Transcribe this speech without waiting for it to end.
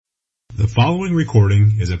The following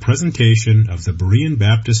recording is a presentation of the Berean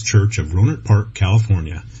Baptist Church of Rohnert Park,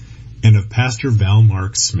 California, and of Pastor Val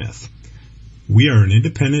Mark Smith. We are an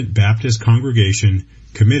independent Baptist congregation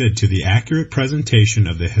committed to the accurate presentation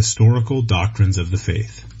of the historical doctrines of the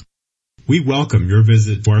faith. We welcome your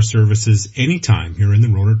visit to our services anytime here in the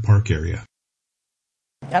Rohnert Park area.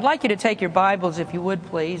 I'd like you to take your Bibles, if you would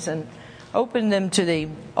please, and open them to the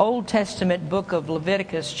Old Testament book of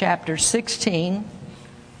Leviticus, chapter 16.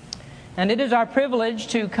 And it is our privilege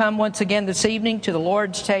to come once again this evening to the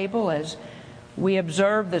Lord's table as we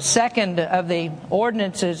observe the second of the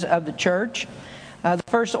ordinances of the church. The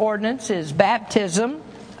first ordinance is baptism,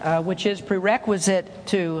 which is prerequisite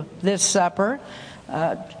to this supper.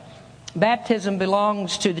 Baptism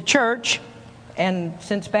belongs to the church, and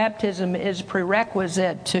since baptism is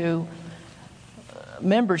prerequisite to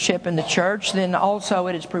membership in the church, then also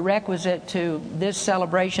it is prerequisite to this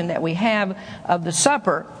celebration that we have of the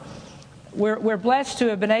supper. We're blessed to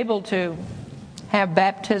have been able to have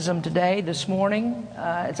baptism today, this morning.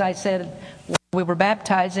 As I said, when we were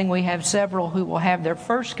baptizing, we have several who will have their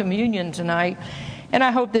first communion tonight. And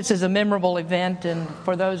I hope this is a memorable event, and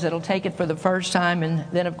for those that will take it for the first time, and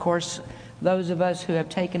then, of course, those of us who have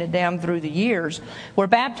taken it down through the years. We're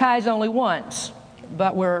baptized only once,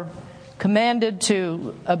 but we're commanded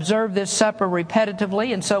to observe this supper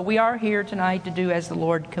repetitively, and so we are here tonight to do as the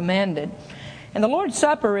Lord commanded. And the Lord's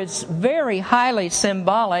Supper is very highly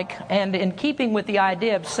symbolic, and in keeping with the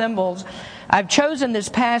idea of symbols, I've chosen this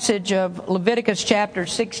passage of Leviticus chapter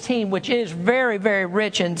 16, which is very, very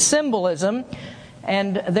rich in symbolism.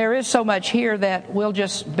 And there is so much here that we'll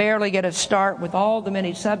just barely get a start with all the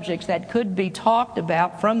many subjects that could be talked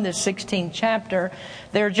about from this 16th chapter.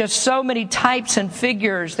 There are just so many types and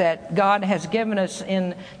figures that God has given us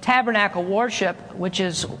in tabernacle worship, which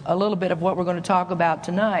is a little bit of what we're going to talk about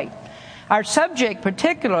tonight. Our subject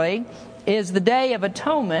particularly is the Day of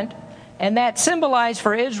Atonement, and that symbolized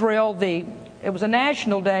for Israel it was a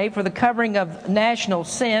national day for the covering of national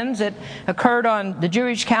sins. It occurred on the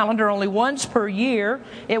Jewish calendar only once per year.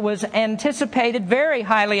 It was anticipated, very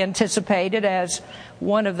highly anticipated, as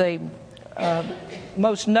one of the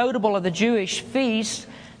most notable of the Jewish feasts,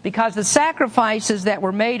 because the sacrifices that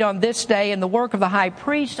were made on this day and the work of the high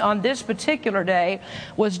priest on this particular day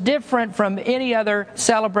was different from any other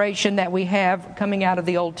celebration that we have coming out of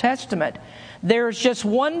the Old Testament. There's just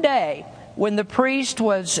one day when the priest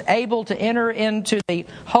was able to enter into the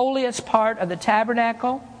holiest part of the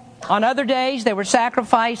tabernacle. On other days, there were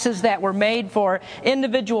sacrifices that were made for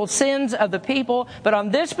individual sins of the people. But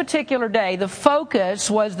on this particular day, the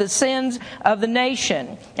focus was the sins of the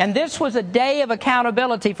nation. And this was a day of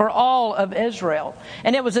accountability for all of Israel.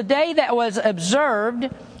 And it was a day that was observed,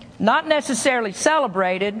 not necessarily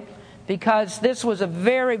celebrated, because this was a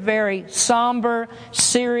very, very somber,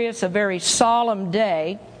 serious, a very solemn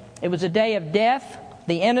day. It was a day of death.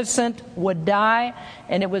 The innocent would die,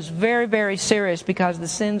 and it was very, very serious because the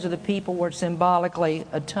sins of the people were symbolically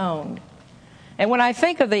atoned. And when I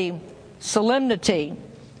think of the solemnity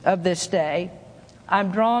of this day,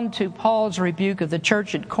 I'm drawn to Paul's rebuke of the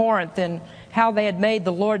church at Corinth and how they had made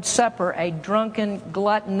the Lord's Supper a drunken,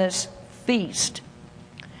 gluttonous feast.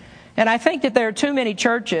 And I think that there are too many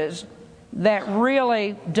churches that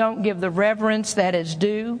really don't give the reverence that is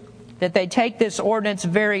due, that they take this ordinance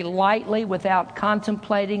very lightly without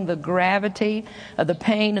contemplating the gravity of the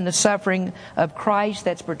pain and the suffering of Christ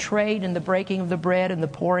that's portrayed in the breaking of the bread and the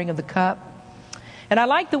pouring of the cup. And I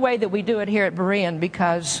like the way that we do it here at Berean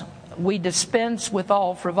because we dispense with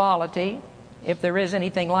all frivolity. If there is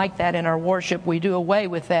anything like that in our worship, we do away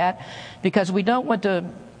with that because we don't want to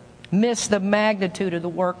miss the magnitude of the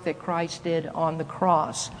work that Christ did on the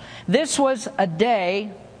cross. This was a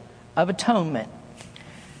day of atonement.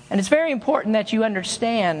 And it's very important that you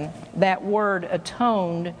understand that word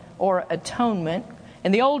atoned or atonement.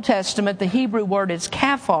 In the Old Testament, the Hebrew word is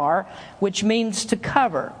kafar, which means to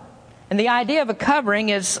cover. And the idea of a covering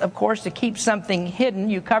is, of course, to keep something hidden.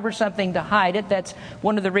 You cover something to hide it. That's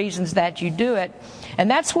one of the reasons that you do it.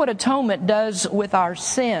 And that's what atonement does with our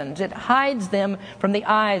sins. It hides them from the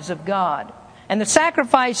eyes of God. And the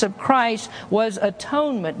sacrifice of Christ was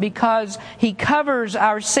atonement because He covers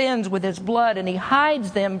our sins with His blood and He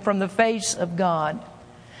hides them from the face of God.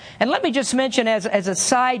 And let me just mention as a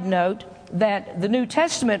side note that the New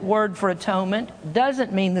Testament word for atonement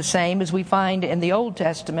doesn't mean the same as we find in the Old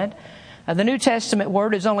Testament. The New Testament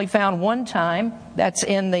word is only found one time. That's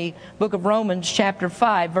in the book of Romans chapter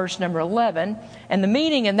 5, verse number 11. And the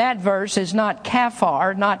meaning in that verse is not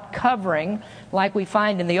kafar, not covering, like we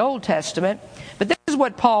find in the Old Testament. But this is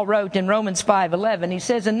what Paul wrote in Romans 5:11. He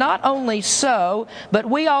says, "And not only so, but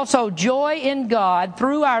we also joy in God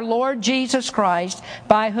through our Lord Jesus Christ,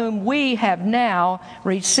 by whom we have now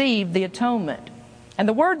received the atonement." And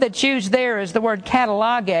the word that's used there is the word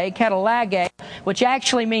katalage, which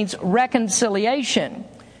actually means reconciliation.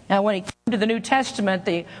 Now, when you come to the New Testament,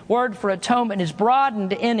 the word for atonement is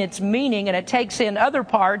broadened in its meaning, and it takes in other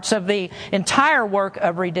parts of the entire work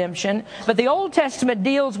of redemption. But the Old Testament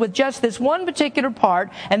deals with just this one particular part,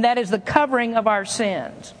 and that is the covering of our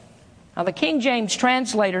sins. Now, the King James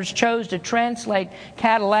translators chose to translate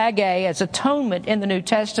katalage as atonement in the New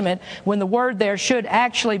Testament, when the word there should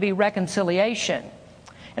actually be reconciliation.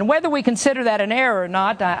 And whether we consider that an error or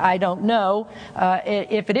not, I don't know.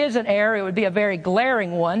 If it is an error, it would be a very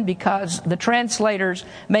glaring one, because the translators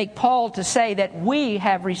make Paul to say that we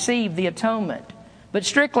have received the atonement. But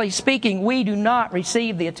strictly speaking, we do not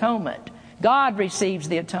receive the atonement. God receives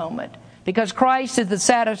the atonement, because Christ is the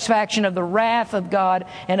satisfaction of the wrath of God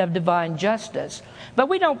and of divine justice. But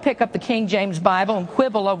we don't pick up the King James Bible and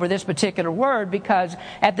quibble over this particular word, because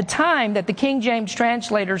at the time that the King James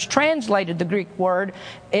translators translated the Greek word,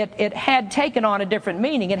 it had taken on a different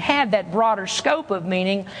meaning. It had that broader scope of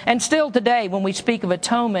meaning. And still today, when we speak of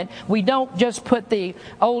atonement, we don't just put the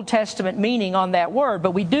Old Testament meaning on that word,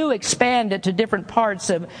 but we do expand it to different parts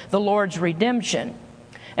of the Lord's redemption.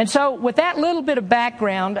 And so, with that little bit of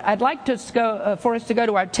background, I'd like to for us to go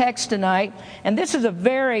to our text tonight. And this is a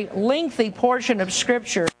very lengthy portion of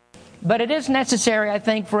Scripture, but it is necessary, I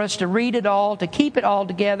think, for us to read it all, to keep it all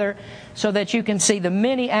together, so that you can see the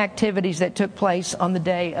many activities that took place on the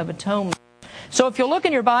Day of Atonement. So if you'll look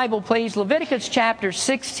in your Bible, please, Leviticus chapter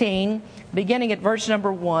 16, beginning at verse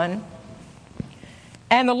number 1.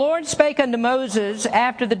 "And the Lord spake unto Moses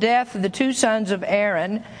after the death of the two sons of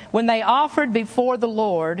Aaron, when they offered before the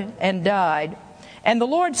Lord and died. And the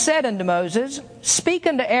Lord said unto Moses, Speak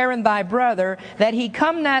unto Aaron thy brother, that he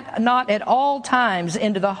come not at all times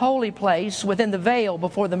into the holy place within the veil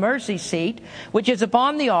before the mercy seat, which is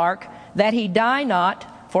upon the ark, that he die not,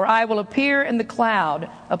 for I will appear in the cloud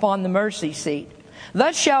upon the mercy seat.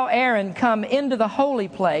 Thus shall Aaron come into the holy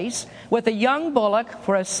place with a young bullock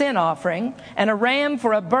for a sin offering, and a ram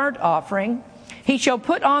for a burnt offering. He shall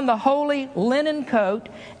put on the holy linen coat,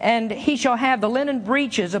 and he shall have the linen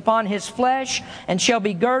breeches upon his flesh, and shall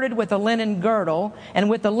be girded with a linen girdle, and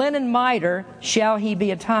with the linen mitre shall he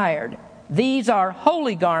be attired. These are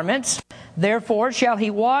holy garments, therefore shall he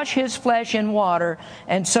wash his flesh in water,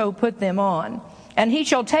 and so put them on. And he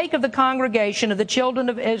shall take of the congregation of the children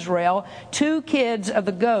of Israel 2 kids of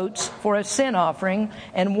the goats for a sin offering,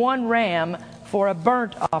 and 1 ram for a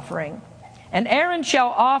burnt offering. And Aaron shall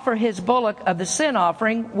offer his bullock of the sin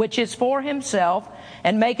offering, which is for himself,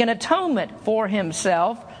 and make an atonement for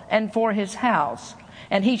himself and for his house.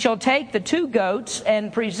 And he shall take the 2 goats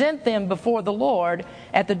and present them before the Lord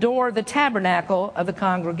at the door of the tabernacle of the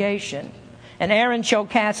congregation. And Aaron shall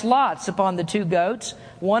cast lots upon the 2 goats,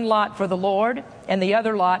 1 lot for the Lord, and the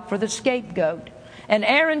other lot for the scapegoat. And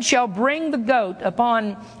Aaron shall bring the goat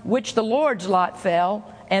upon which the Lord's lot fell,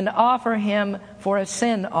 and offer him for a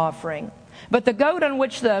sin offering. But the goat on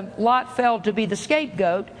which the lot fell to be the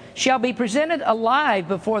scapegoat shall be presented alive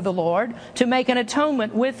before the Lord, to make an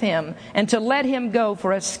atonement with him, and to let him go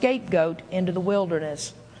for a scapegoat into the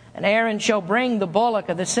wilderness. And Aaron shall bring the bullock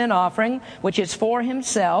of the sin offering, which is for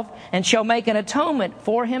himself, and shall make an atonement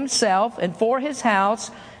for himself and for his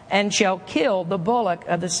house, and shall kill the bullock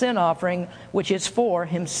of the sin offering, which is for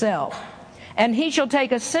himself. And he shall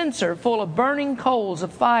take a censer full of burning coals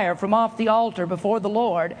of fire from off the altar before the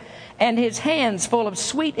Lord, and his hands full of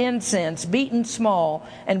sweet incense, beaten small,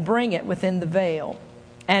 and bring it within the veil.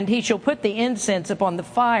 And he shall put the incense upon the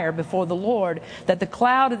fire before the Lord, that the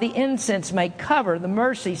cloud of the incense may cover the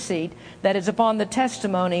mercy seat that is upon the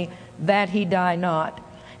testimony, that he die not.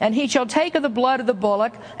 And he shall take of the blood of the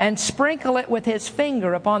bullock, and sprinkle it with his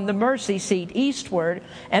finger upon the mercy seat eastward,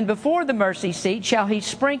 and before the mercy seat shall he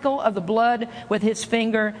sprinkle of the blood with his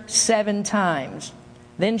finger 7 times.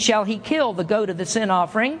 Then shall he kill the goat of the sin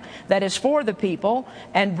offering that is for the people,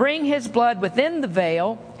 and bring his blood within the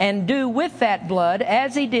veil, and do with that blood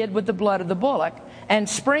as he did with the blood of the bullock, and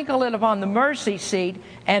sprinkle it upon the mercy seat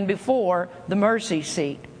and before the mercy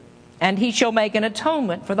seat. And he shall make an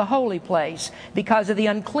atonement for the holy place, because of the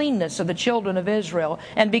uncleanness of the children of Israel,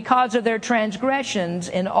 and because of their transgressions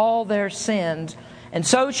in all their sins. And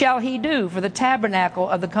so shall he do for the tabernacle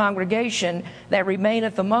of the congregation that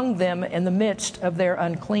remaineth among them in the midst of their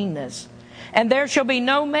uncleanness. And there shall be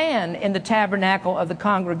no man in the tabernacle of the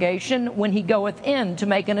congregation when he goeth in to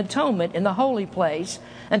make an atonement in the holy place,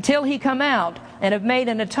 until he come out and have made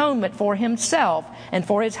an atonement for himself and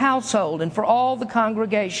for his household and for all the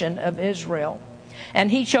congregation of Israel.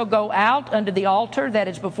 And he shall go out unto the altar that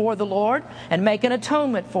is before the Lord, and make an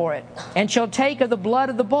atonement for it, and shall take of the blood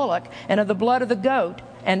of the bullock and of the blood of the goat,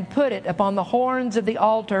 and put it upon the horns of the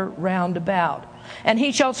altar round about. And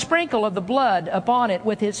he shall sprinkle of the blood upon it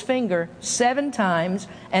with his finger 7 times,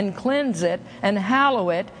 and cleanse it, and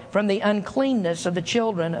hallow it from the uncleanness of the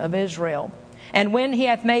children of Israel. And when he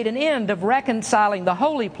hath made an end of reconciling the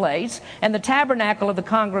holy place, and the tabernacle of the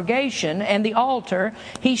congregation, and the altar,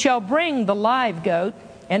 he shall bring the live goat,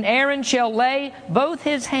 and Aaron shall lay both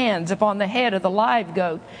his hands upon the head of the live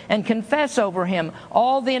goat, and confess over him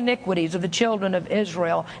all the iniquities of the children of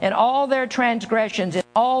Israel, and all their transgressions, and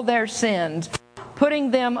all their sins,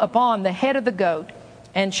 putting them upon the head of the goat,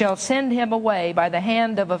 and shall send him away by the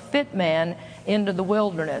hand of a fit man into the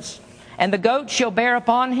wilderness. And the goat shall bear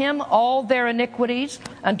upon him all their iniquities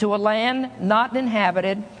unto a land not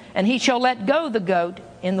inhabited, and he shall let go the goat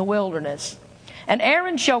in the wilderness. And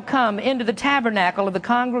Aaron shall come into the tabernacle of the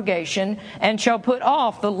congregation, and shall put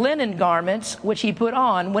off the linen garments which he put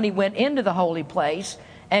on when he went into the holy place,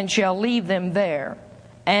 and shall leave them there.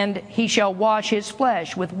 And he shall wash his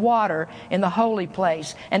flesh with water in the holy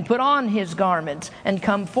place, and put on his garments, and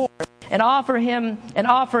come forth, and offer him an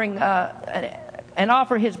offering, and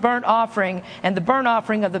offer his burnt offering and the burnt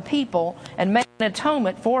offering of the people, and make an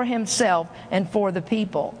atonement for himself and for the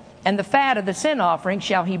people. And the fat of the sin offering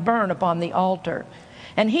shall he burn upon the altar.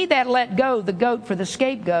 And he that let go the goat for the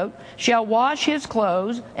scapegoat shall wash his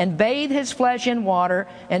clothes, and bathe his flesh in water,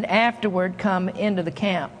 and afterward come into the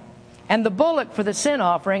camp. And the bullock for the sin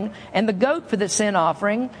offering, and the goat for the sin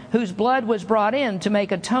offering, whose blood was brought in to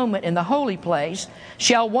make atonement in the holy place,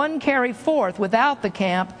 shall one carry forth without the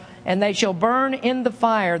camp, and they shall burn in the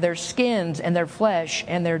fire their skins and their flesh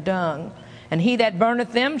and their dung. And he that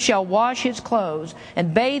burneth them shall wash his clothes,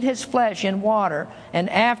 and bathe his flesh in water, and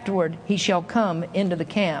afterward he shall come into the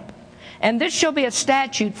camp. And this shall be a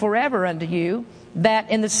statute forever unto you,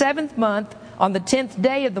 that in the 7th month, on the 10th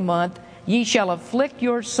day of the month, ye shall afflict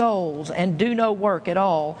your souls, and do no work at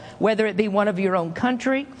all, whether it be one of your own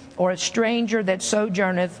country, or a stranger that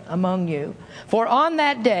sojourneth among you. For on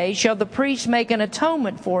that day shall the priest make an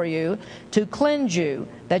atonement for you, to cleanse you,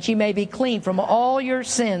 that ye may be clean from all your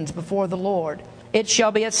sins before the Lord. It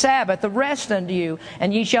shall be a Sabbath, a rest unto you,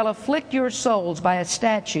 and ye shall afflict your souls by a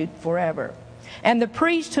statute forever. And the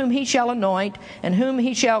priest whom he shall anoint, and whom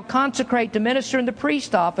he shall consecrate to minister in the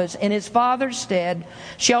priest office in his father's stead,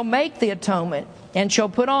 shall make the atonement, and shall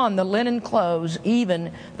put on the linen clothes,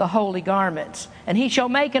 even the holy garments. And he shall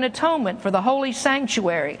make an atonement for the holy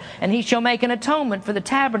sanctuary, and he shall make an atonement for the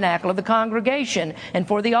tabernacle of the congregation, and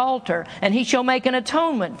for the altar, and he shall make an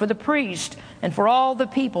atonement for the priest, and for all the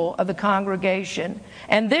people of the congregation.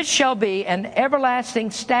 And this shall be an everlasting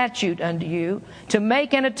statute unto you, to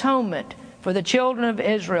make an atonement for the children of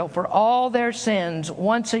Israel for all their sins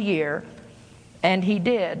once a year. And he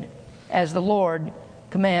did as the Lord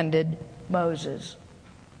commanded Moses.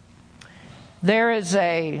 There is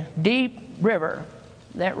a deep river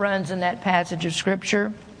that runs in that passage of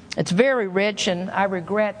Scripture. It's very rich, and I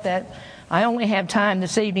regret that I only have time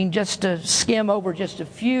this evening just to skim over just a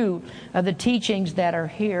few of the teachings that are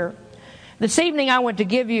here. This evening I want to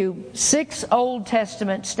give you 6 Old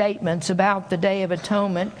Testament statements about the Day of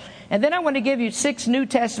Atonement, and then I want to give you 6 New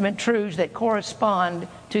Testament truths that correspond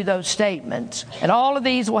to those statements. And all of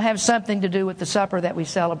these will have something to do with the supper that we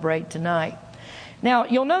celebrate tonight. Now,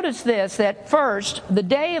 you'll notice this, that first, the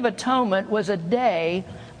Day of Atonement was a day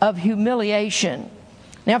of humiliation.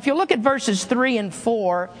 Now, if you look at verses 3 and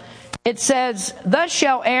 4, it says, "Thus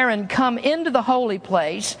shall Aaron come into the holy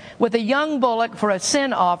place with a young bullock for a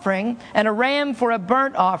sin offering, and a ram for a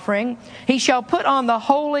burnt offering. He shall put on the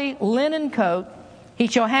holy linen coat. He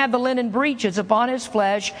shall have the linen breeches upon his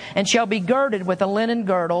flesh, and shall be girded with a linen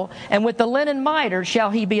girdle, and with the linen mitre shall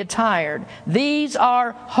he be attired. These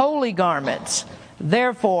are holy garments.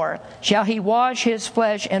 Therefore shall he wash his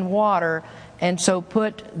flesh in water, and so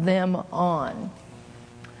put them on."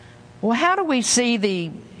 Well, how do we see the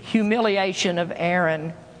humiliation of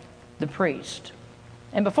Aaron the priest?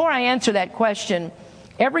 And before I answer that question,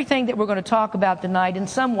 everything that we're going to talk about tonight in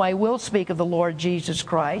some way will speak of the Lord Jesus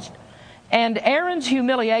Christ. And Aaron's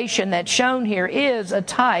humiliation that's shown here is a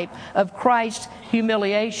type of Christ's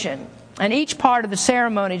humiliation. And each part of the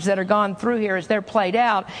ceremonies that are gone through here as they're played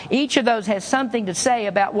out, each of those has something to say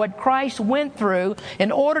about what Christ went through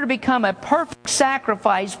in order to become a perfect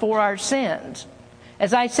sacrifice for our sins.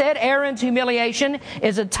 As I said, Aaron's humiliation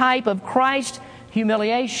is a type of Christ's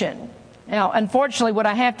humiliation. Now, unfortunately, what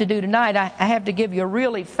I have to do tonight, I have to give you a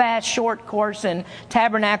really fast, short course in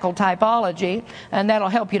tabernacle typology, and that'll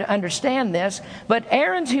help you to understand this. But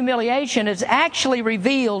Aaron's humiliation is actually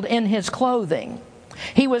revealed in his clothing.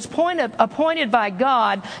 He was appointed by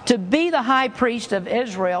God to be the high priest of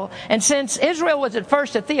Israel. And since Israel was at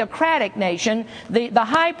first a theocratic nation, the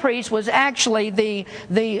high priest was actually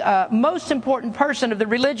the most important person of the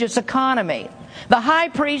religious economy. The high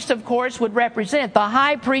priest, of course, would represent the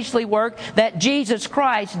high priestly work that Jesus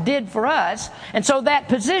Christ did for us. And so that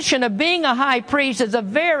position of being a high priest is a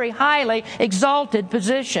very highly exalted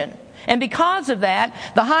position. And because of that,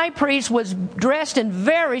 the high priest was dressed in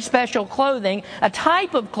very special clothing, a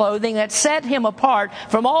type of clothing that set him apart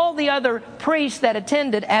from all the other priests that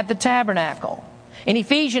attended at the tabernacle. In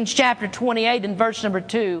Ephesians chapter 28 and verse number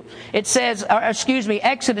 2, it says,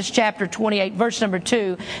 Exodus chapter 28, verse number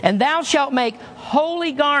 2, "And thou shalt make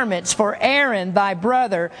holy garments for Aaron thy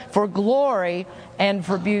brother, for glory and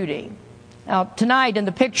for beauty." Now, tonight in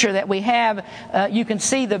the picture that we have, you can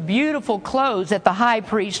see the beautiful clothes that the high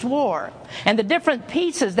priest wore. And the different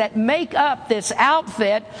pieces that make up this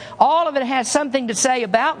outfit, all of it has something to say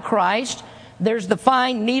about Christ. There's the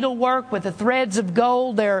fine needlework with the threads of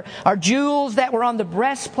gold. There are jewels that were on the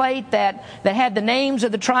breastplate that had the names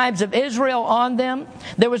of the tribes of Israel on them.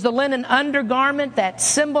 There was the linen undergarment that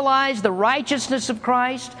symbolized the righteousness of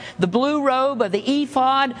Christ. The blue robe of the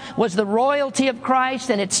ephod was the royalty of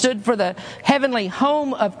Christ, and it stood for the heavenly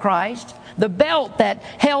home of Christ. The belt that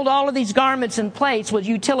held all of these garments in place was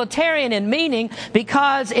utilitarian in meaning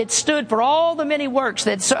because it stood for all the many works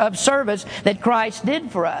of service that Christ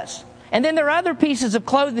did for us. And then there are other pieces of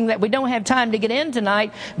clothing that we don't have time to get in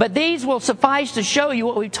tonight, but these will suffice to show you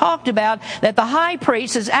what we've talked about, that the high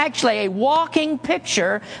priest is actually a walking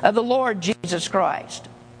picture of the Lord Jesus Christ.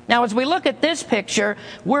 Now, as we look at this picture,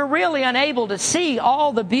 we're really unable to see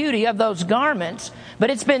all the beauty of those garments, but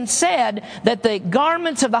it's been said that the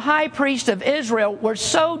garments of the high priest of Israel were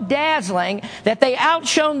so dazzling that they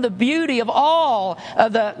outshone the beauty of all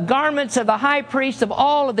of the garments of the high priest of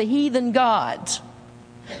all of the heathen gods.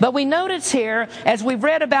 But we notice here, as we've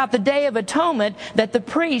read about the Day of Atonement, that the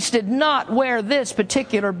priest did not wear this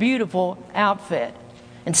particular beautiful outfit.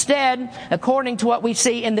 Instead, according to what we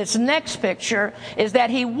see in this next picture, is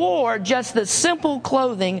that he wore just the simple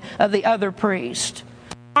clothing of the other priest.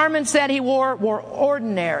 The garments that he wore were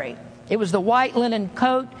ordinary. It was the white linen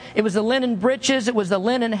coat, it was the linen breeches, it was the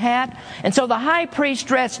linen hat. And so the high priest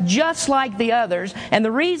dressed just like the others, and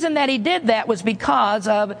the reason that he did that was because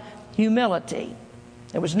of humility.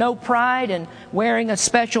 There was no pride in wearing a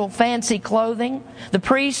special fancy clothing. The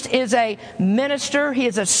priest is a minister. He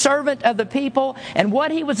is a servant of the people. And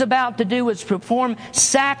what he was about to do was perform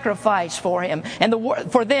sacrifice for him and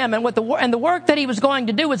for them. And the work that he was going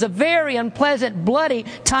to do was a very unpleasant, bloody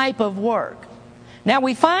type of work. Now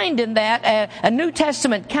we find in that a New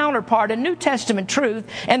Testament counterpart, a New Testament truth.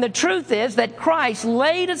 And the truth is that Christ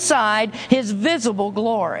laid aside his visible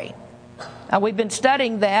glory. We've been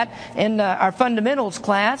studying that in our fundamentals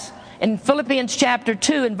class. In Philippians chapter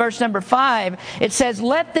 2 and verse number 5, it says,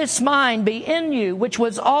 "Let this mind be in you, which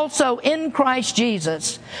was also in Christ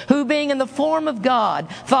Jesus, who being in the form of God,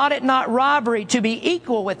 thought it not robbery to be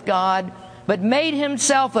equal with God, but made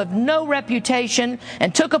himself of no reputation,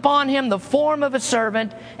 and took upon him the form of a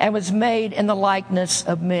servant, and was made in the likeness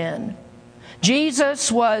of men."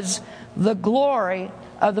 Jesus was the glory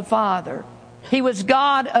of the Father. He was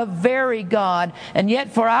God of very God, and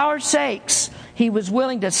yet for our sakes, he was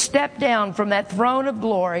willing to step down from that throne of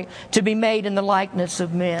glory to be made in the likeness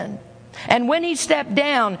of men. And when he stepped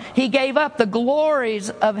down, he gave up the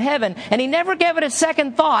glories of heaven, and he never gave it a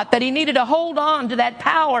second thought that he needed to hold on to that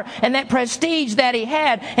power and that prestige that he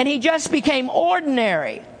had, and he just became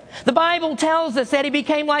ordinary. The Bible tells us that he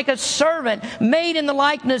became like a servant made in the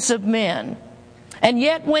likeness of men. And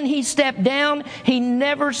yet when he stepped down, he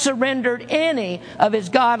never surrendered any of his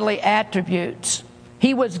godly attributes.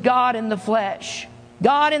 He was God in the flesh.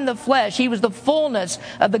 God in the flesh. He was the fullness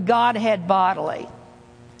of the Godhead bodily.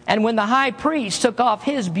 And when the high priest took off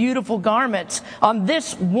his beautiful garments on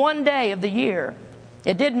this one day of the year,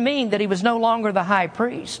 it didn't mean that he was no longer the high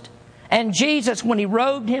priest. And Jesus, when he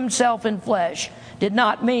robed himself in flesh, did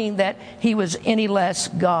not mean that he was any less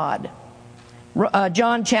God.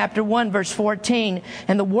 John chapter 1 verse 14,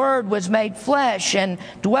 "And the Word was made flesh and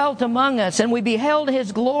dwelt among us, and we beheld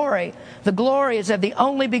his glory. The glory is of the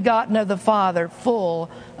only begotten of the Father, full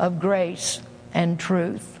of grace and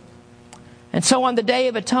truth." And so on the Day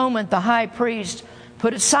of Atonement, the high priest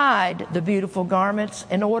put aside the beautiful garments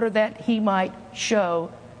in order that he might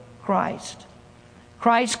show Christ.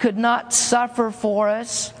 Christ could not suffer for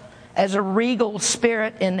us as a regal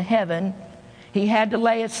spirit in heaven. He had to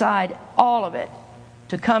lay aside all of it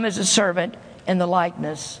to come as a servant in the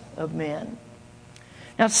likeness of men.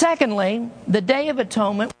 Now, secondly, the Day of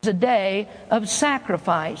Atonement was a day of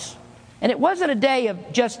sacrifice. And it wasn't a day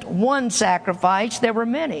of just one sacrifice. There were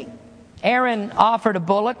many. Aaron offered a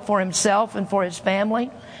bullock for himself and for his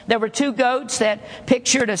family. There were 2 goats that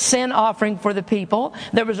pictured a sin offering for the people.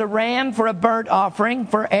 There was a ram for a burnt offering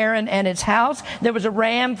for Aaron and his house. There was a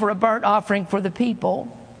ram for a burnt offering for the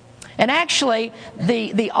people. And actually,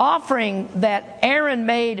 the offering that Aaron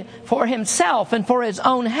made for himself and for his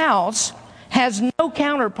own house has no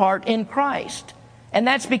counterpart in Christ. And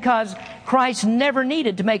that's because Christ never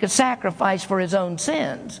needed to make a sacrifice for his own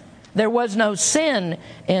sins. There was no sin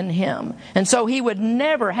in him. And so he would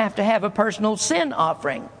never have to have a personal sin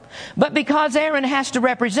offering. But because Aaron has to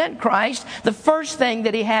represent Christ, the first thing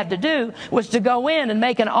that he had to do was to go in and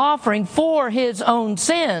make an offering for his own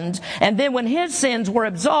sins. And then when his sins were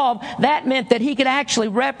absolved, that meant that he could actually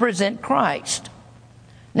represent Christ.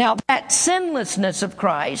 Now, that sinlessness of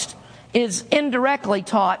Christ is indirectly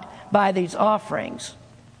taught by these offerings.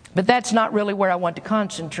 But that's not really where I want to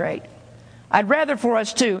concentrate. I'd rather for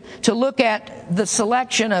us to look at the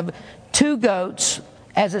selection of 2 goats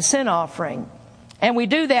as a sin offering. And we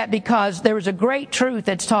do that because there is a great truth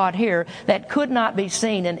that's taught here that could not be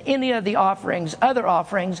seen in any of the other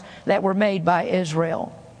offerings that were made by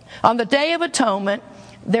Israel. On the Day of Atonement,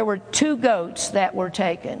 there were 2 goats that were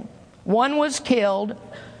taken. One was killed,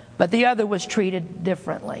 but the other was treated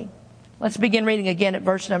differently. Let's begin reading again at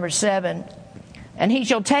verse number 7. And he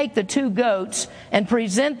shall take the 2 goats and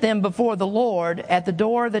present them before the Lord at the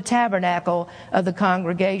door of the tabernacle of the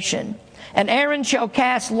congregation. And Aaron shall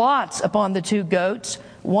cast lots upon the 2 goats,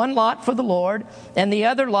 1 lot for the Lord, and the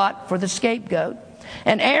other lot for the scapegoat.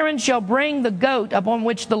 And Aaron shall bring the goat upon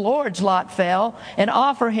which the Lord's lot fell, and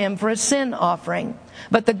offer him for a sin offering.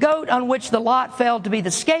 But the goat on which the lot fell to be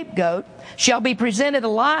the scapegoat shall be presented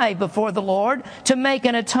alive before the Lord to make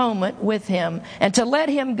an atonement with him, and to let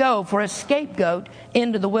him go for a scapegoat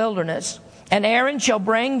into the wilderness. And Aaron shall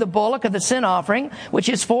bring the bullock of the sin offering, which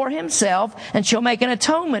is for himself, and shall make an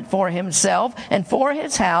atonement for himself and for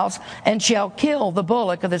his house, and shall kill the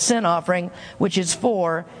bullock of the sin offering, which is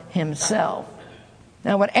for himself.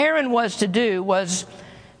 Now, what Aaron was to do was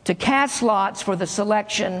to cast lots for the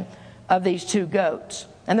selection of these 2 goats.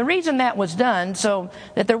 And the reason that was done, so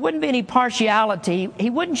that there wouldn't be any partiality, he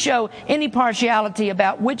wouldn't show any partiality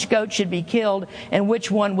about which goat should be killed and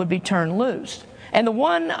which one would be turned loose. And the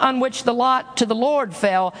one on which the lot to the Lord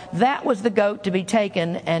fell, that was the goat to be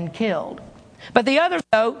taken and killed. But the other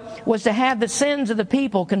goat was to have the sins of the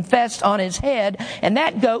people confessed on his head, and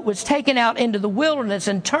that goat was taken out into the wilderness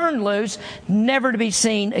and turned loose, never to be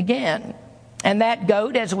seen again. And that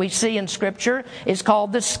goat, as we see in Scripture, is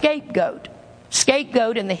called the scapegoat.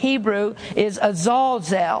 Scapegoat in the Hebrew is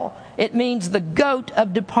azazel. It means the goat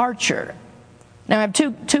of departure. Now, I have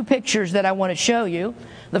two pictures that I want to show you.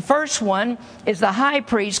 The first one is the high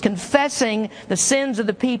priest confessing the sins of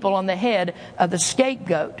the people on the head of the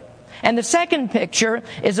scapegoat. And the second picture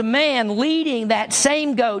is a man leading that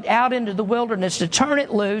same goat out into the wilderness to turn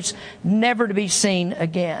it loose, never to be seen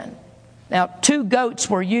again. Now, 2 goats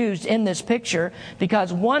were used in this picture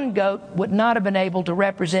because one goat would not have been able to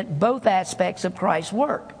represent both aspects of Christ's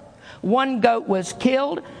work. One goat was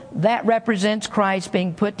killed. That represents Christ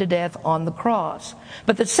being put to death on the cross.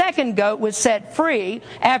 But the second goat was set free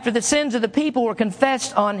after the sins of the people were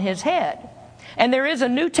confessed on his head. And there is a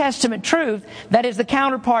New Testament truth that is the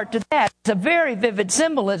counterpart to that. It's a very vivid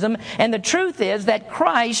symbolism. And the truth is that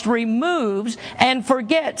Christ removes and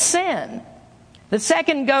forgets sin. The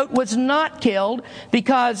second goat was not killed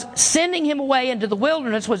because sending him away into the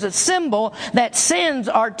wilderness was a symbol that sins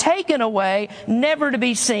are taken away, never to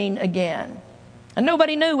be seen again. And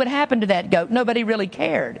nobody knew what happened to that goat. Nobody really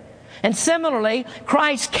cared. And similarly,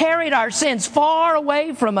 Christ carried our sins far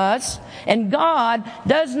away from us, and God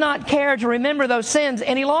does not care to remember those sins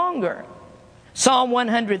any longer. Psalm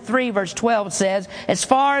 103 verse 12 says, "As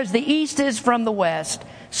far as the east is from the west,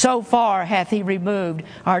 so far hath he removed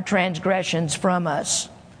our transgressions from us."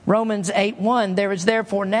 Romans 8:1, "There is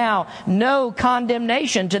therefore now no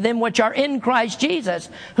condemnation to them which are in Christ Jesus,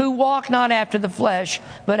 who walk not after the flesh,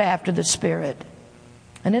 but after the Spirit."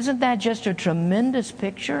 And isn't that just a tremendous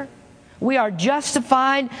picture? We are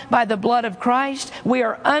justified by the blood of Christ. We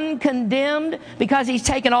are uncondemned because He's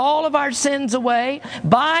taken all of our sins away.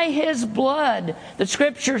 By His blood, the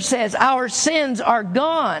Scripture says, our sins are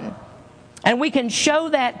gone. And we can show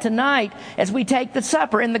that tonight as we take the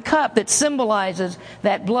supper in the cup that symbolizes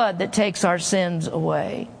that blood that takes our sins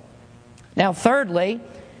away. Now, thirdly,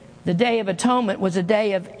 the Day of Atonement was a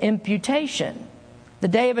day of imputation. The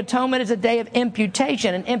Day of Atonement is a day of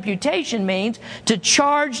imputation, and imputation means to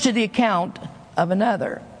charge to the account of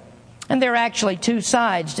another. And there are actually two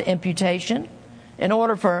sides to imputation. In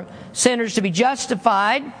order for sinners to be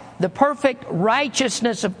justified, the perfect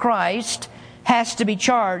righteousness of Christ has to be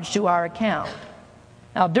charged to our account.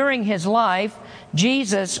 Now, during his life,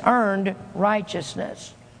 Jesus earned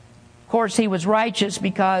righteousness. Of course, he was righteous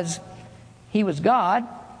because he was God.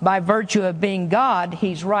 By virtue of being God,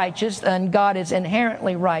 he's righteous, and God is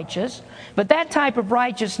inherently righteous. But that type of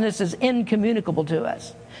righteousness is incommunicable to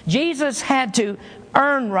us. Jesus had to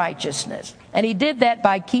earn righteousness, and he did that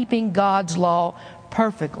by keeping God's law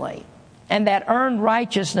perfectly. And that earned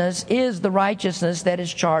righteousness is the righteousness that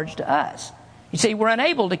is charged to us. You see, we're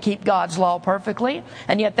unable to keep God's law perfectly,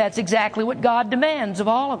 and yet that's exactly what God demands of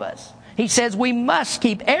all of us. He says we must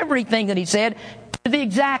keep everything that he said to the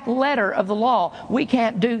exact letter of the law. We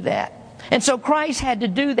can't do that. And so Christ had to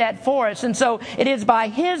do that for us. And so it is by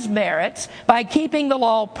his merits, by keeping the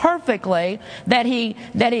law perfectly, that he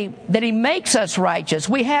makes us righteous.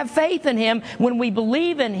 We have faith in him. When we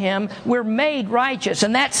believe in him, we're made righteous.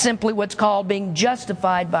 And that's simply what's called being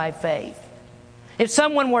justified by faith. If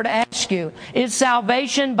someone were to ask you, is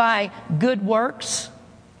salvation by good works?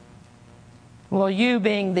 Well, you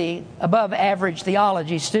being the above average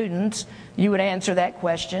theology students, you would answer that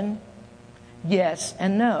question, yes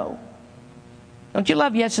and no. Don't you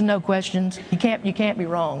love yes and no questions? You can't be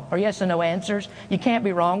wrong. Or yes and no answers. You can't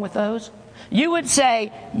be wrong with those. You would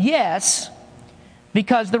say yes,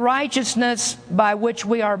 because the righteousness by which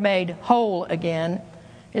we are made whole again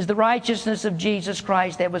is the righteousness of Jesus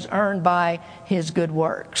Christ that was earned by his good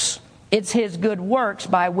works. It's his good works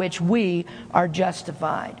by which we are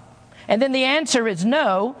justified. And then the answer is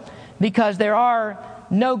no, because there are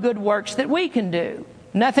no good works that we can do.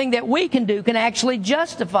 Nothing that we can do can actually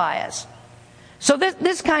justify us. So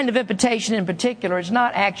this kind of imputation in particular is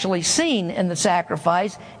not actually seen in the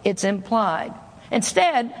sacrifice, it's implied.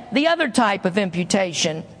 Instead, the other type of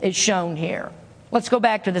imputation is shown here. Let's go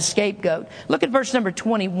back to the scapegoat. Look at verse number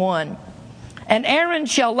 21. And Aaron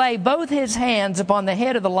shall lay both his hands upon the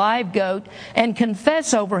head of the live goat and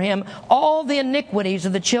confess over him all the iniquities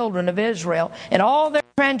of the children of Israel and all their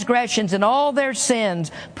transgressions and all their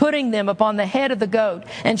sins, putting them upon the head of the goat,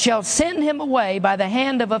 and shall send him away by the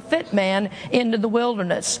hand of a fit man into the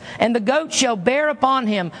wilderness. And the goat shall bear upon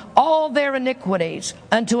him all their iniquities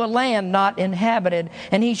unto a land not inhabited,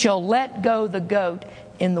 and he shall let go the goat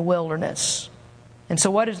in the wilderness. And so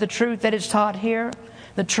what is the truth that is taught here?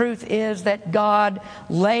 The truth is that God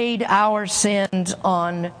laid our sins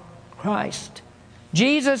on Christ.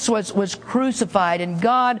 Jesus was crucified, and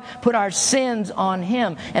God put our sins on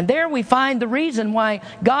him. And there we find the reason why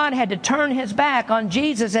God had to turn his back on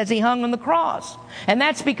Jesus as he hung on the cross. And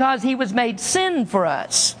that's because he was made sin for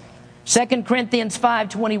us. 2 Corinthians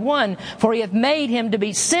 5:21, for he hath made him to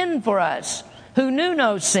be sin for us, who knew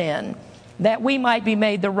no sin, that we might be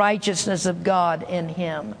made the righteousness of God in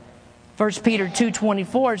him. 1 Peter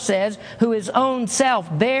 2:24 says, who his own self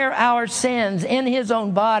bare our sins in his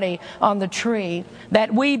own body on the tree,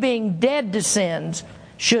 that we being dead to sins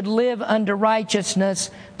should live unto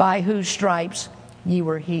righteousness, by whose stripes ye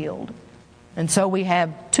were healed. And so we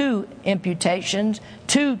have two imputations,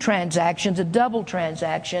 two transactions, a double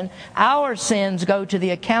transaction. Our sins go to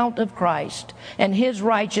the account of Christ, and his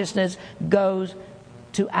righteousness goes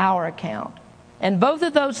to our account. And both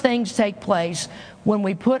of those things take place when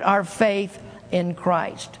we put our faith in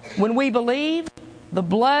Christ. When we believe, the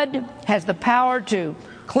blood has the power to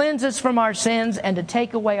cleanse us from our sins and to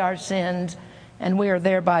take away our sins, and we are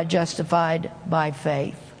thereby justified by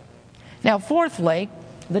faith. Now, fourthly,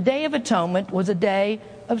 the Day of Atonement was a day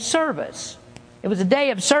of service. It was a day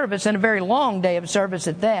of service, and a very long day of service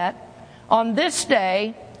at that. On this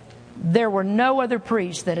day, there were no other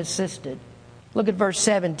priests that assisted. Look at verse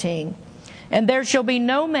 17. And there shall be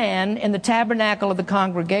no man in the tabernacle of the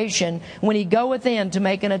congregation when he goeth in to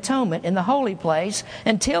make an atonement in the holy place,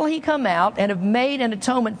 until he come out and have made an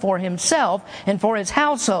atonement for himself and for his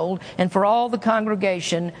household and for all the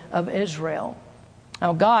congregation of Israel.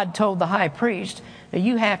 Now God told the high priest that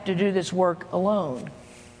you have to do this work alone.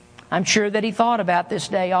 I'm sure that he thought about this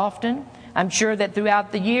day often. I'm sure that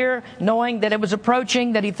throughout the year, knowing that it was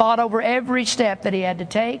approaching, that he thought over every step that he had to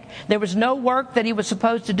take. There was no work that he was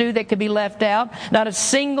supposed to do that could be left out. Not a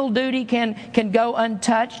single duty can go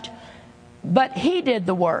untouched. But he did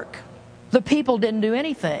the work. The people didn't do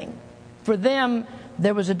anything. For them,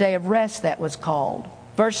 there was a day of rest that was called.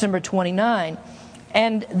 Verse number 29.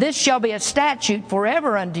 And this shall be a statute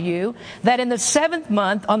forever unto you, that in the 7th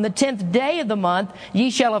month, on the 10th day of the month, ye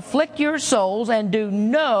shall afflict your souls and do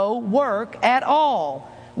no work at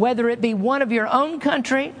all, whether it be one of your own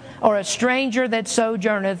country or a stranger that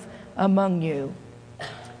sojourneth among you.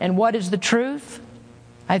 And what is the truth?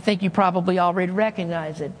 I think you probably already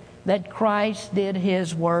recognize it, that Christ did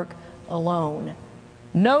His work alone.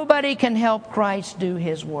 Nobody can help Christ do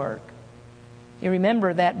His work. You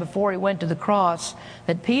remember that before He went to the cross,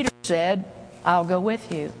 that Peter said, I'll go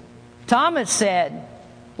with you. Thomas said,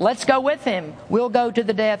 let's go with Him. We'll go to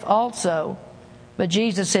the death also. But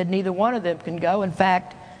Jesus said neither one of them can go. In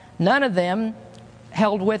fact, none of them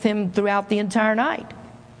held with Him throughout the entire night.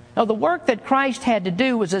 Now, the work that Christ had to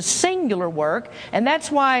do was a singular work, and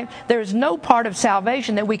that's why there's no part of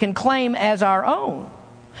salvation that we can claim as our own.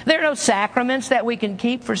 There are no sacraments that we can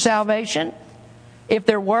keep for salvation. If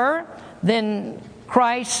there were, then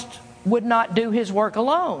Christ would not do His work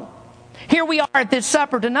alone. Here we are at this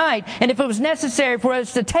supper tonight, and if it was necessary for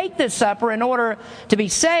us to take this supper in order to be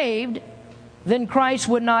saved, then Christ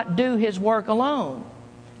would not do His work alone.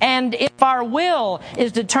 And if our will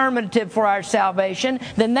is determinative for our salvation,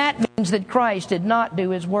 then that means that Christ did not do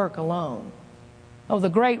His work alone. Oh, the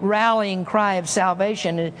great rallying cry of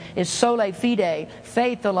salvation is sole fide,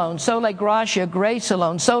 faith alone, sole gratia, grace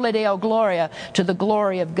alone, sole Deo gloria, to the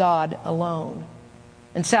glory of God alone.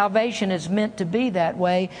 And salvation is meant to be that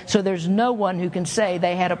way, so there's no one who can say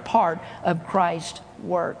they had a part of Christ's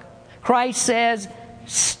work. Christ says,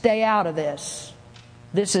 stay out of this.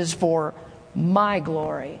 This is for my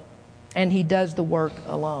glory. And He does the work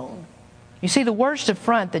alone. You see, the worst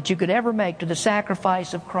affront that you could ever make to the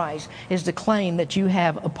sacrifice of Christ is to claim that you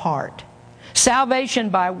have a part. Salvation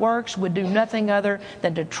by works would do nothing other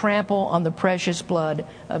than to trample on the precious blood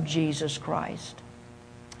of Jesus Christ.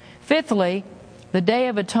 Fifthly, the Day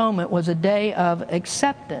of Atonement was a day of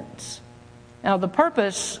acceptance. Now, the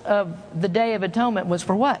purpose of the Day of Atonement was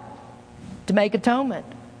for what? To make atonement.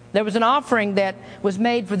 There was an offering that was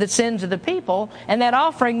made for the sins of the people, and that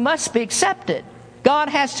offering must be accepted. God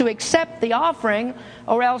has to accept the offering,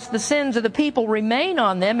 or else the sins of the people remain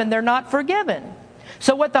on them and they're not forgiven.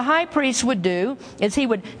 So what the high priest would do is he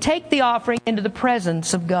would take the offering into the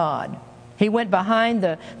presence of God. He went behind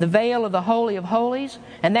the veil of the Holy of Holies,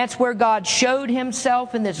 and that's where God showed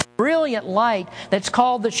Himself in this brilliant light that's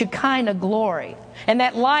called the Shekinah glory. And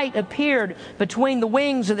that light appeared between the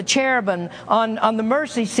wings of the cherubim on the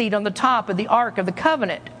mercy seat on the top of the Ark of the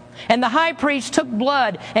Covenant. And the high priest took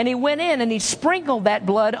blood, and he went in and he sprinkled that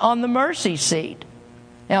blood on the mercy seat.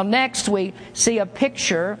 Now next we see a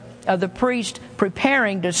picture of the priest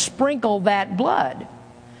preparing to sprinkle that blood.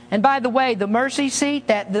 And by the way, the mercy seat,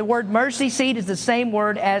 that the word mercy seat is the same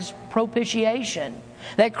word as propitiation.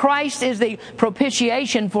 That Christ is the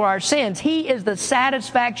propitiation for our sins. He is the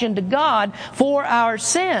satisfaction to God for our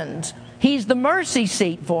sins. He's the mercy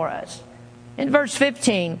seat for us. In verse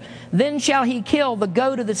 15, then shall he kill the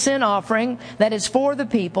goat of the sin offering that is for the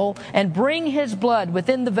people, and bring his blood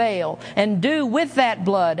within the veil, and do with that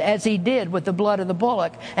blood as he did with the blood of the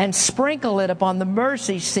bullock, and sprinkle it upon the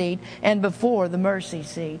mercy seat and before the mercy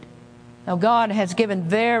seat. Now God has given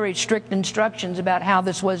very strict instructions about how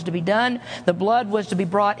this was to be done. The blood was to be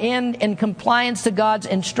brought in compliance to God's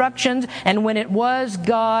instructions, and when it was,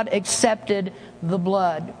 God accepted the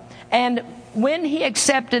blood. And when He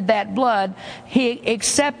accepted that blood, He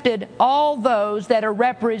accepted all those that are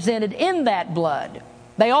represented in that blood.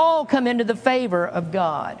 They all come into the favor of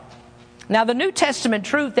God. Now, the New Testament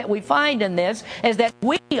truth that we find in this is that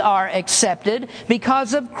we are accepted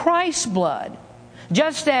because of Christ's blood.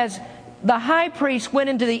 Just as the high priest went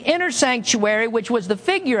into the inner sanctuary, which was the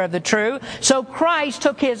figure of the true, so Christ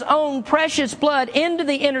took His own precious blood into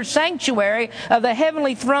the inner sanctuary of the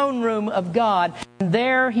heavenly throne room of God. And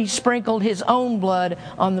there He sprinkled His own blood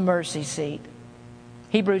on the mercy seat.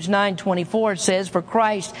 Hebrews 9:24 says, for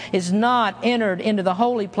Christ is not entered into the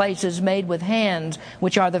holy places made with hands,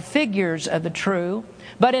 which are the figures of the true,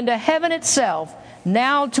 but into heaven itself,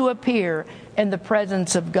 now to appear in the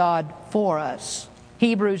presence of God for us.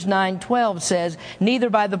 Hebrews 9:12 says, neither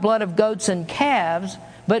by the blood of goats and calves,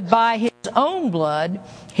 but by His own blood,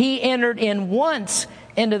 He entered in once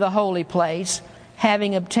into the holy place,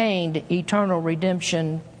 having obtained eternal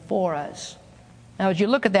redemption for us. Now, as you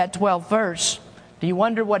look at that 12th verse, do you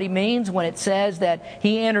wonder what he means when it says that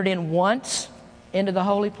He entered in once into the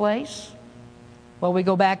holy place? Well, we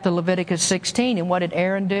go back to Leviticus 16, and what did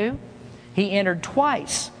Aaron do? He entered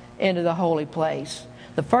twice into the holy place.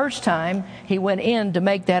 The first time, he went in to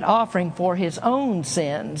make that offering for his own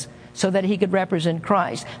sins. so that he could represent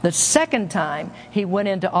Christ. The second time, he went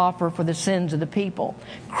in to offer for the sins of the people.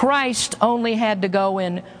 Christ only had to go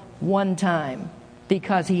in one time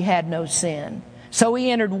because he had no sin. So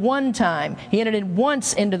he entered one time. He entered in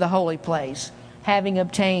once into the holy place, having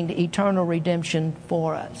obtained eternal redemption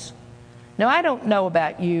for us. Now, I don't know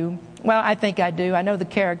about you. Well, I think I do. I know the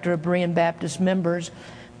character of Berean Baptist members.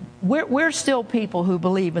 We're still people who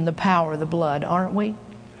believe in the power of the blood, aren't we?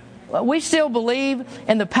 We still believe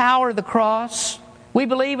in the power of the cross. We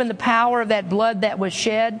believe in the power of that blood that was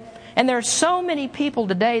shed. And there are so many people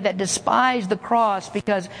today that despise the cross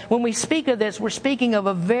because when we speak of this, we're speaking of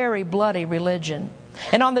a very bloody religion.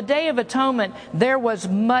 And on the Day of Atonement, there was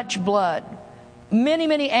much blood. Many,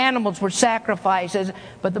 many animals were sacrificed.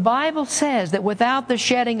 But the Bible says that without the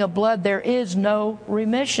shedding of blood, there is no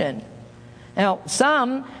remission. Now,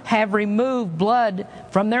 some have removed blood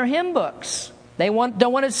from their hymn books. They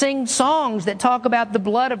don't want to sing songs that talk about the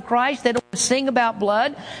blood of Christ. They don't want to sing about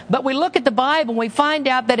blood. But we look at the Bible and we find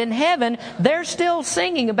out that in heaven, they're still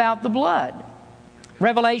singing about the blood.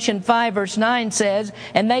 Revelation 5 verse 9 says,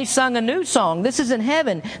 "And they sung a new song." This is in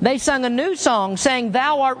heaven. "They sung a new song, saying,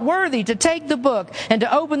 Thou art worthy to take the book and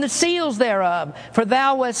to open the seals thereof. For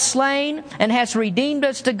thou wast slain and hast redeemed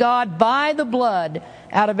us to God by the blood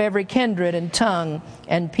out of every kindred and tongue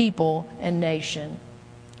and people and nation."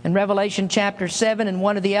 In Revelation chapter 7, and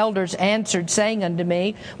one of the elders answered, saying unto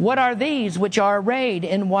me, "What are these which are arrayed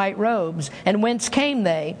in white robes? And whence came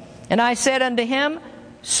they?" And I said unto him,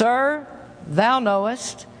 "Sir, thou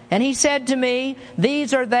knowest." And he said to me,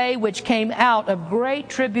 "These are they which came out of great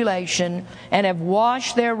tribulation, and have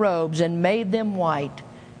washed their robes, and made them white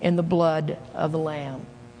in the blood of the Lamb."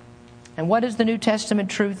 And what is the New Testament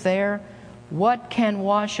truth there? What can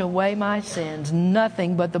wash away my sins?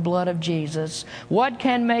 Nothing but the blood of Jesus. What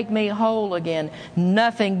can make me whole again?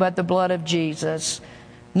 Nothing but the blood of Jesus.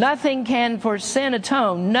 Nothing can for sin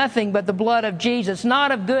atone. Nothing but the blood of Jesus.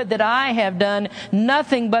 Not of good that I have done.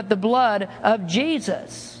 Nothing but the blood of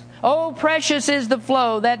Jesus. Oh, precious is the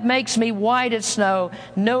flow that makes me white as snow.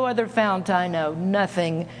 No other fount I know.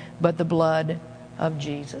 Nothing but the blood of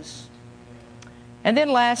Jesus. And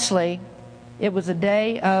then lastly, it was a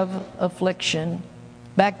day of affliction.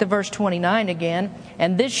 Back to verse 29 again.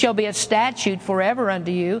 "And this shall be a statute forever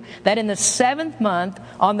unto you, that in the 7th month,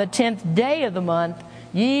 on the 10th day of the month,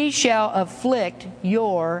 ye shall afflict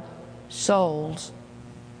your souls."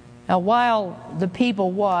 Now, while the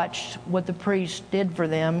people watched what the priest did for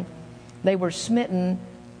them, they were smitten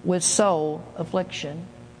with soul affliction.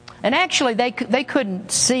 And actually, they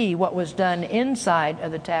couldn't see what was done inside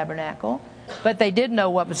of the tabernacle, but they did know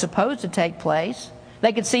what was supposed to take place.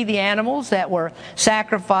 They could see the animals that were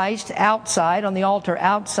sacrificed outside, on the altar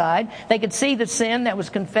outside. They could see the sin that was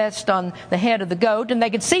confessed on the head of the goat. And they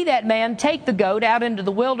could see that man take the goat out into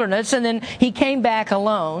the wilderness, and then he came back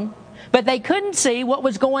alone. But they couldn't see what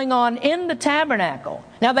was going on in the tabernacle.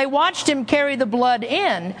 Now, they watched him carry the blood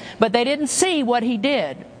in, but they didn't see what he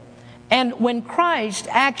did. And when Christ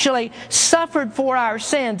actually suffered for our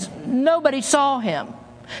sins, nobody saw him.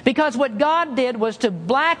 Because what God did was to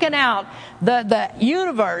blacken out the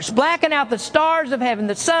universe, blacken out the stars of heaven,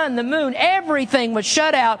 the sun, the moon. Everything was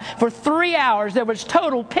shut out for 3 hours. There was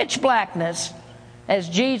total pitch blackness as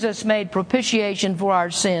Jesus made propitiation for our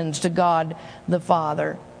sins to God the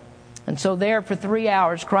Father. And so there for 3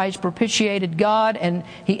 hours, Christ propitiated God and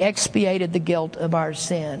he expiated the guilt of our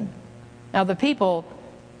sin. Now the people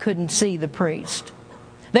couldn't see the priest.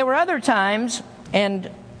 There were other times and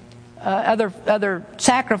other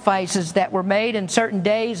sacrifices that were made in certain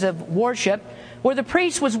days of worship where the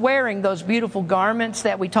priest was wearing those beautiful garments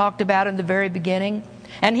that we talked about in the very beginning.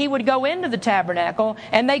 And he would go into the tabernacle,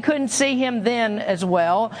 and they couldn't see him then as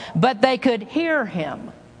well, but they could hear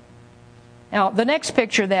him. Now, the next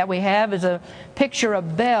picture that we have is a picture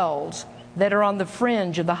of bells that are on the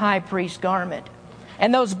fringe of the high priest's garment.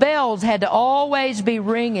 And those bells had to always be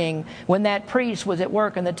ringing when that priest was at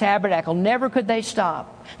work in the tabernacle. Never could they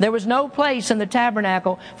stop. There was no place in the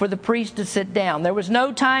tabernacle for the priest to sit down. There was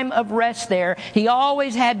no time of rest there. He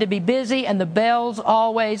always had to be busy, and the bells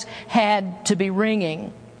always had to be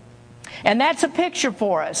ringing. And that's a picture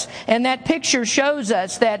for us. And that picture shows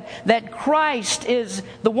us that Christ is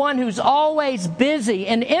the one who's always busy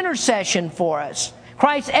in intercession for us.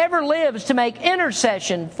 Christ ever lives to make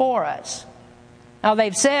intercession for us. Now,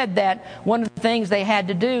 they've said that one of the things they had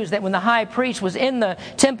to do is that when the high priest was in the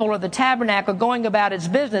temple or the tabernacle going about his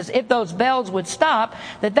business, if those bells would stop,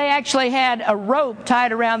 that they actually had a rope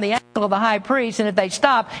tied around the ankle of the high priest, and if they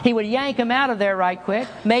stopped, he would yank him out of there right quick.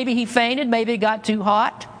 Maybe he fainted, maybe it got too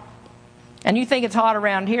hot. And you think it's hot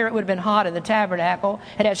around here, it would have been hot in the tabernacle.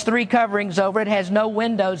 It has 3 coverings over it. It has no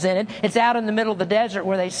windows in it. It's out in the middle of the desert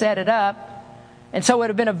where they set it up. And so it would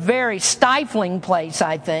have been a very stifling place,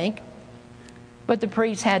 I think. But the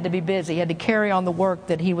priest had to be busy. He had to carry on the work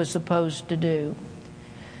that he was supposed to do.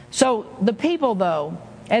 So the people, though,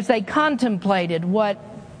 as they contemplated what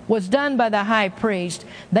was done by the high priest,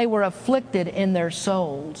 they were afflicted in their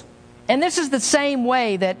souls. And this is the same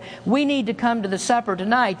way that we need to come to the supper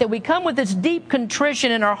tonight, that we come with this deep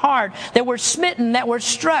contrition in our heart, that we're smitten, that we're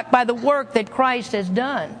struck by the work that Christ has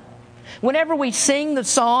done. Whenever we sing the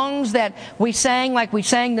songs that we sang, like we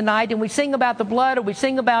sang tonight, and we sing about the blood, or we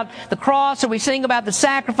sing about the cross, or we sing about the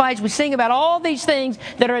sacrifice, we sing about all these things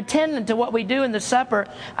that are attendant to what we do in the supper,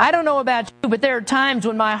 I don't know about you, but there are times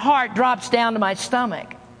when my heart drops down to my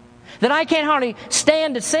stomach, that I can't hardly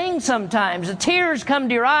stand to sing sometimes. The tears come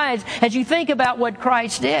to your eyes as you think about what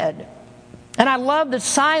Christ did. And I love the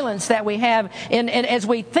silence that we have as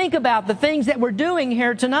we think about the things that we're doing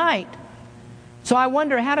here tonight. So I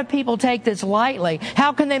wonder, how do people take this lightly?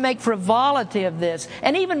 How can they make frivolity of this?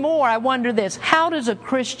 And even more, I wonder this: how would a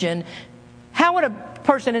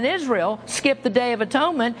person in Israel skip the Day of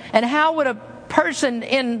Atonement? And how would a person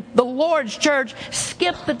in the Lord's church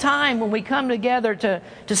skip the time when we come together to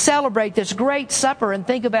celebrate this great supper and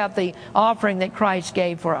think about the offering that Christ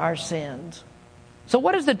gave for our sins? So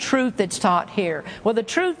what is the truth that's taught here? Well, the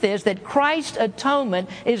truth is that Christ's atonement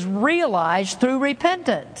is realized through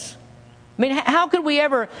repentance. I mean, how could we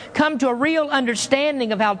ever come to a real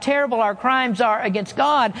understanding of how terrible our crimes are against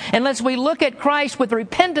God unless we look at Christ with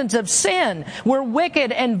repentance of sin? We're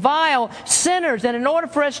wicked and vile sinners, and in order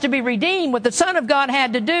for us to be redeemed, what the Son of God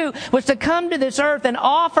had to do was to come to this earth and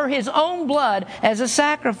offer His own blood as a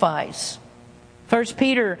sacrifice. 1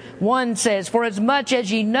 Peter 1 says, "For as much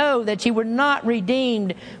as ye know that ye were not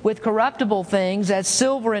redeemed with corruptible things, as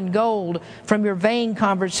silver and gold, from your vain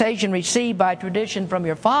conversation received by tradition from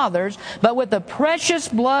your fathers, but with the precious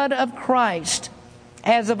blood of Christ,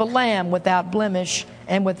 as of a lamb without blemish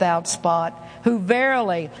and without spot, who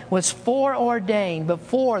verily was foreordained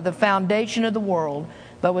before the foundation of the world,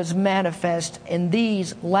 but was manifest in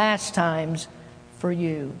these last times for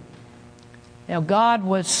you." Now God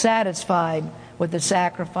was satisfied with the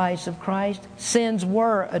sacrifice of Christ. Sins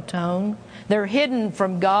were atoned. They're hidden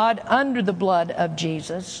from God under the blood of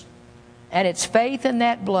Jesus. And it's faith in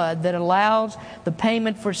that blood that allows the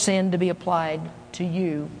payment for sin to be applied to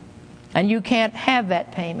you. And you can't have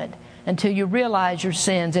that payment until you realize your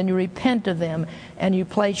sins and you repent of them and you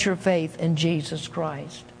place your faith in Jesus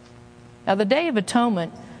Christ. Now, the Day of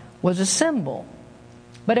Atonement was a symbol,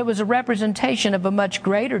 but it was a representation of a much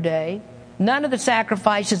greater day. None of the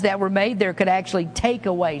sacrifices that were made there could actually take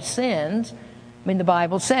away sins. I mean, the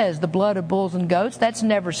Bible says the blood of bulls and goats, that's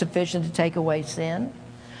never sufficient to take away sin.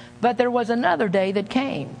 But there was another day that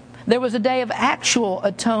came. There was a day of actual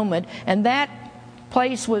atonement, and that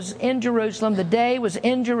place was in Jerusalem. The day was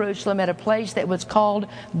in Jerusalem at a place that was called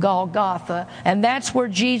Golgotha. And that's where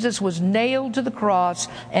Jesus was nailed to the cross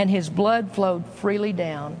and His blood flowed freely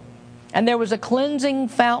down. And there was a cleansing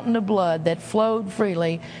fountain of blood that flowed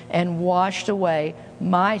freely and washed away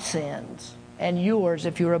my sins and yours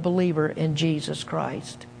if you're a believer in Jesus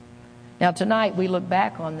Christ. Now tonight we look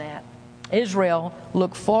back on that. Israel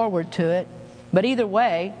looked forward to it. But either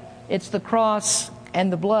way, it's the cross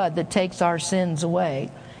and the blood that takes our sins away.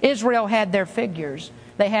 Israel had their figures.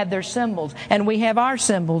 They had their symbols. And we have our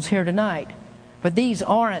symbols here tonight. But these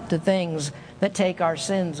aren't the things that take our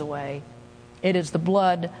sins away. It is the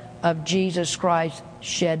blood of Jesus Christ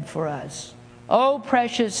shed for us. Oh,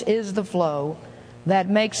 precious is the flow that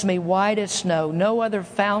makes me white as snow. No other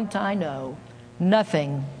fount I know,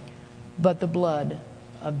 nothing but the blood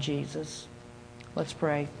of Jesus. Let's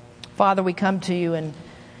pray. Father, we come to you and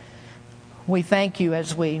we thank you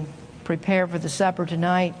as we prepare for the supper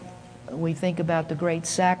tonight. We think about the great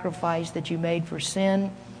sacrifice that you made for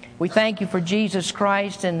sin. We thank you for Jesus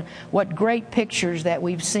Christ and what great pictures that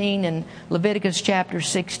we've seen in Leviticus chapter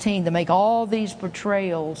 16 to make all these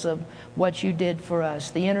portrayals of what you did for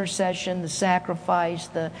us. The intercession, the sacrifice,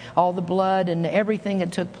 all the blood and everything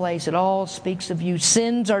that took place. It all speaks of you.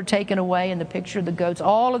 Sins are taken away in the picture of the goats.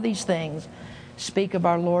 All of these things speak of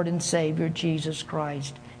our Lord and Savior, Jesus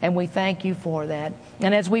Christ. And we thank you for that.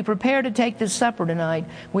 And as we prepare to take this supper tonight,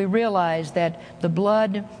 we realize that the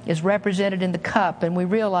blood is represented in the cup, and we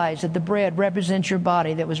realize that the bread represents your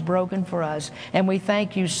body that was broken for us. And we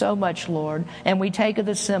thank you so much, Lord. And we take of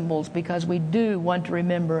the symbols because we do want to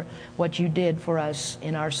remember what you did for us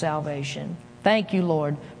in our salvation. Thank you,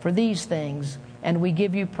 Lord, for these things. And we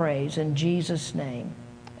give you praise in Jesus' name.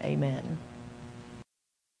 Amen.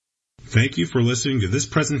 Thank you for listening to this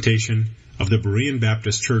presentation of the Berean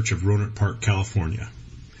Baptist Church of Rohnert Park, California.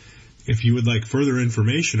 If you would like further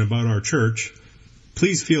information about our church,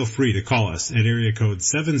 please feel free to call us at area code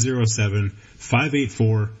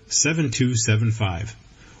 707-584-7275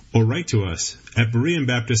 or write to us at Berean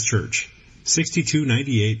Baptist Church,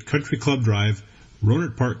 6298 Country Club Drive,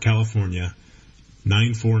 Rohnert Park, California,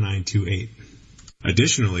 94928.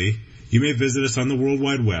 Additionally, you may visit us on the World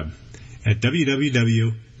Wide Web at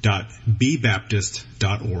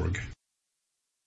www.bbaptist.org.